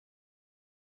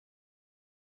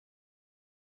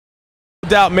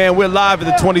doubt, man. We're live at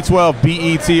the 2012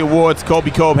 BET Awards.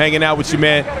 Kobe Cole hanging out with you,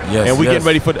 man. Yes, and we getting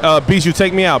ready for Bijou,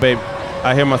 take me out, baby.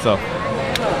 I hear myself.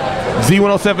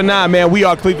 Z1079, man. We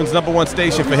are Cleveland's #1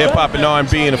 station for hip hop and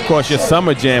R&B, and of course your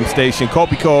summer jam station.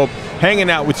 Kobe Cole hanging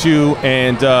out with you,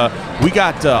 and we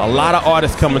got a lot of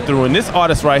artists coming through, and this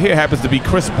artist right here happens to be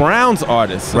Chris Brown's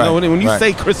artist. Right. You know, when you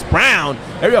say Chris Brown,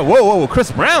 everybody, whoa,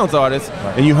 Chris Brown's artist,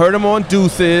 and you heard him on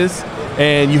Deuces,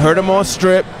 and you heard him on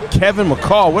Strip. Kevin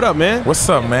McCall, what up, man? What's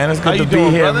up, man? It's good to be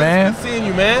doing, here, brother? man. It's good seeing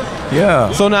you, man.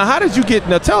 Yeah. So now, how did you get?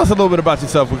 Now, tell us a little bit about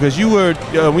yourself, because you were,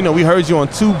 we heard you on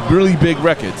 2 really big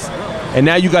records. And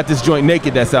now you got this joint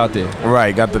Naked that's out there.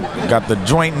 Right, got the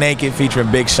joint Naked featuring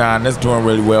Big Sean. That's doing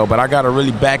really well. But I got to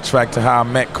really backtrack to how I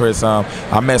met Chris.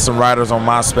 I met some writers on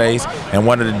MySpace, and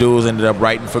one of the dudes ended up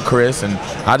writing for Chris. And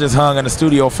I just hung in the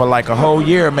studio for like a whole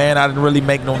year, man. I didn't really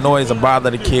make no noise or bother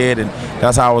the kid, and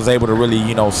that's how I was able to really,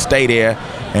 stay there.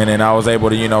 And then I was able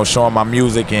to, show him my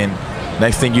music. And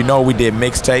next thing you know, we did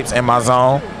mixtapes in my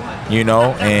zone,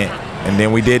 and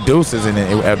then we did Deuces, and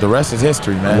the rest is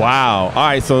history, man. Wow. All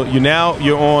right, so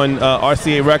you're on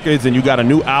RCA Records, and you got a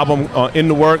new album in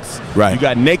the works. Right. You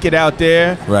got Naked out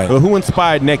there. Right. Who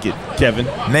inspired Naked, Kevin?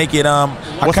 Naked,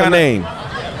 what's her name?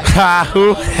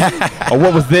 Who? Or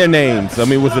what was their names? I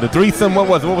mean, was it a threesome? What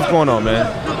was going on,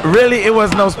 man? Really, it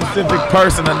was no specific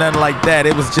person or nothing like that.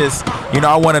 It was just,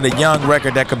 I wanted a young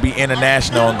record that could be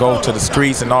international and go to the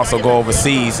streets and also go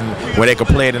overseas, and where they could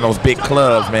play it in those big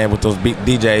clubs, man, with those big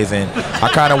DJs. And I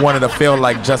kind of wanted to feel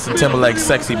like Justin Timberlake's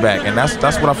Sexy Back, and that's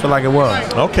what I feel like it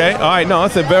was. Okay, all right. No,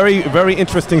 it's a very, very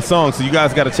interesting song, so you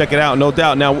guys got to check it out, no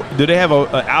doubt. Now, do they have an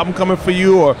album coming for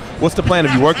you, or what's the plan?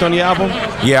 Have you worked on the album?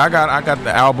 Yeah, I got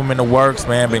the album in the works,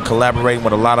 man. Been collaborating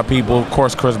with a lot of people. Of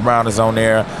course, Chris Brown is on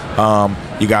there.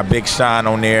 You got Big Sean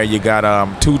on there. You got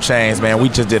 2 Chainz, man. We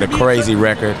just did a crazy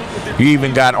record. You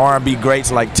even got R&B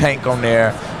greats like Tank on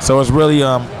there. So it's really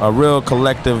a real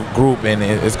collective group, and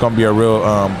it's gonna be a real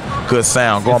good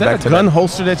sound. Going back to a gun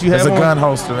holster that you have? It's a on? Gun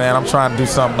holster, man. I'm trying to do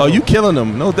something. Oh, you killing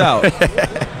them, no doubt.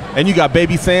 And you got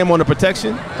Baby Sam on the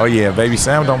protection? Oh yeah, Baby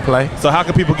Sam don't play. So how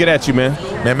can people get at you, man?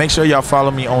 Man, make sure y'all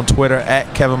follow me on Twitter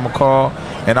at Kevin McCall,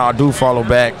 and I do follow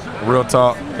back. Real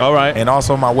talk. All right. And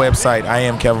also my website, I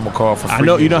am Kevin McCall for free. I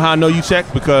know. You know how I know you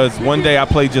checked? Because one day I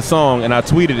played your song and I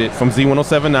tweeted it from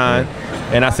Z1079,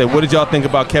 and I said, "What did y'all think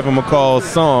about Kevin McCall's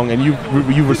song?" And you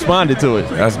responded to it.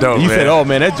 That's dope. And you said, "Oh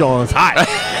man, that joint's hot."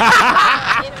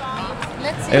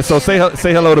 And so say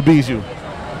hello to Bijou.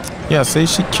 Yeah, see,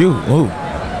 she cute. Ooh.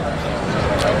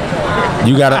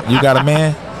 You got a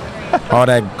man? All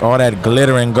that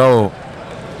glittering gold.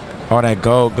 All that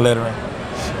gold glittering.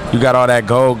 You got all that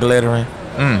gold glittering.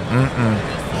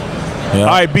 Yeah. All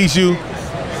right, Bijou.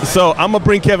 So I'm gonna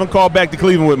bring Kevin Call back to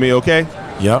Cleveland with me, okay?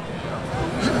 Yep.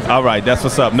 All right, that's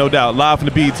what's up. No doubt. Live from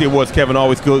the BET Awards, Kevin.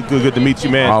 Always good to meet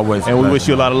you, man. Always. And we wish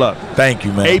you a lot of luck. Thank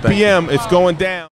you, man. 8 p.m. It's going down.